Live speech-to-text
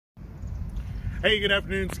Hey, good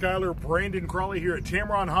afternoon, Skylar. Brandon Crawley here at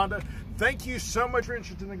Tameron Honda. Thank you so much for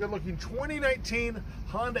interested in the good-looking 2019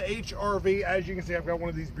 Honda HRV. As you can see, I've got one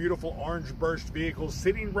of these beautiful orange burst vehicles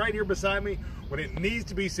sitting right here beside me when it needs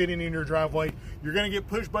to be sitting in your driveway. You're going to get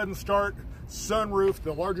push-button start, sunroof,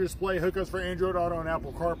 the larger display, hookups for Android Auto and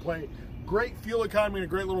Apple CarPlay. Great fuel economy and a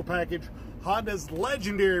great little package. Honda's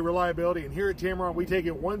legendary reliability, and here at Tameron, we take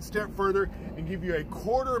it one step further and give you a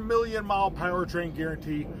 250,000-mile powertrain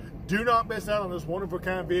guarantee. Do not miss out on this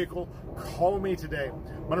one-of-a-kind vehicle. Call me today.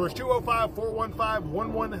 My number is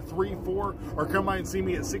 205-415-1134, or come by and see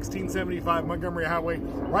me at 1675 Montgomery Highway,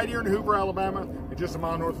 right here in Hoover, Alabama, and just a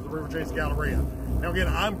mile north of the River Chase Galleria. Now again,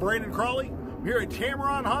 I'm Brandon Crawley. I'm here at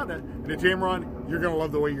Tameron Honda, and at Tameron, you're going to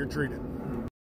love the way you're treated.